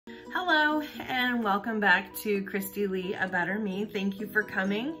Hello and welcome back to Kristi Lee, A Better Me. Thank you for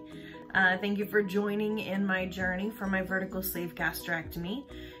coming. Thank you for joining in my journey for my vertical sleeve gastrectomy.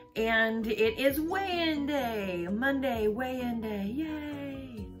 And it is weigh-in day, Monday weigh-in day,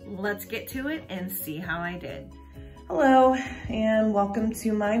 yay! Let's get to it and see how I did. Hello and welcome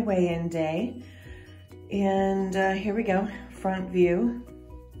to my weigh-in day. And here we go, front view,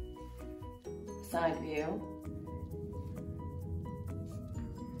 side view.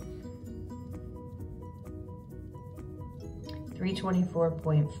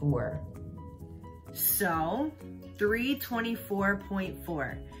 $324.4. So,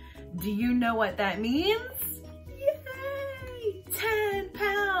 324.4. Do you know what that means? Yay! 10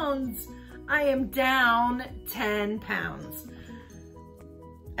 pounds! I am down 10 pounds.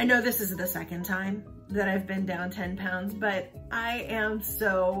 I know this is the second time that I've been down 10 pounds, but I am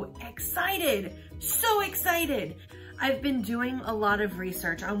so excited, so excited. I've been doing a lot of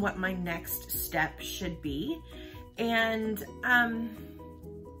research on what my next step should be. And I'm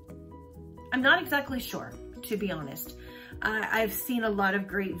not exactly sure, to be honest. I've seen a lot of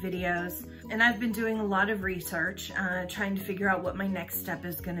great videos and I've been doing a lot of research, trying to figure out what my next step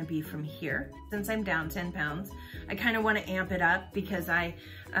is gonna be from here. Since I'm down 10 pounds, I kind of want to amp it up because I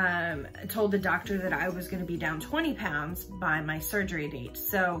told the doctor that I was gonna be down 20 pounds by my surgery date.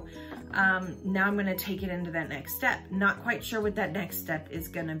 So now I'm gonna take it into that next step. Not quite sure what that next step is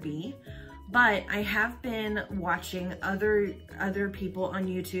gonna be. But I have been watching other people on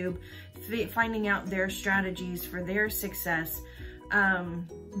YouTube, finding out their strategies for their success.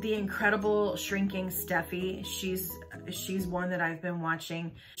 The incredible shrinking Stephy, she's one that I've been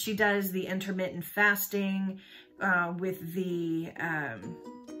watching. She does the intermittent fasting with the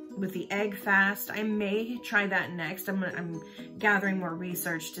egg fast. I may try that next. I'm gathering more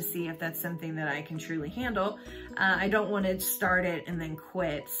research to see if that's something that I can truly handle. I don't want to start it and then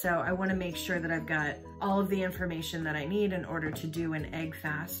quit. So I want to make sure that I've got all of the information that I need in order to do an egg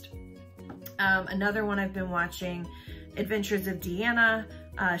fast. Another one I've been watching, Adventures of Deanna.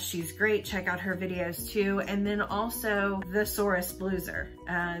 She's great. Check out her videos too. And then also the Sorest Blueser.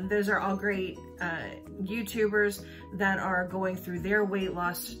 Those are all great YouTubers that are going through their weight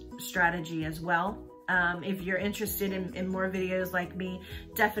loss strategy as well. If you're interested in more videos like me,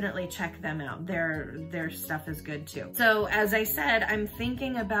 definitely check them out. Their stuff is good too. So as I said, I'm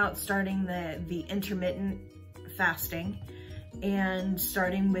thinking about starting the intermittent fasting and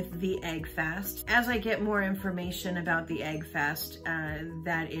starting with the egg fast. As I get more information about the egg fast,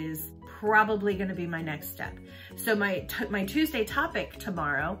 that is probably gonna be my next step. So my Tuesday topic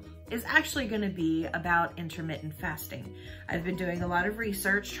tomorrow is actually gonna be about intermittent fasting. I've been doing a lot of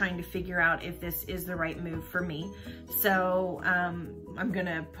research trying to figure out if this is the right move for me. So I'm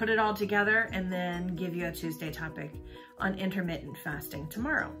gonna put it all together and then give you a Tuesday topic on intermittent fasting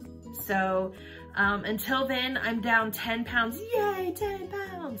tomorrow. So until then, I'm down 10 pounds, yay, 10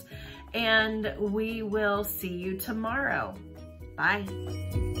 pounds. And we will see you tomorrow. Bye.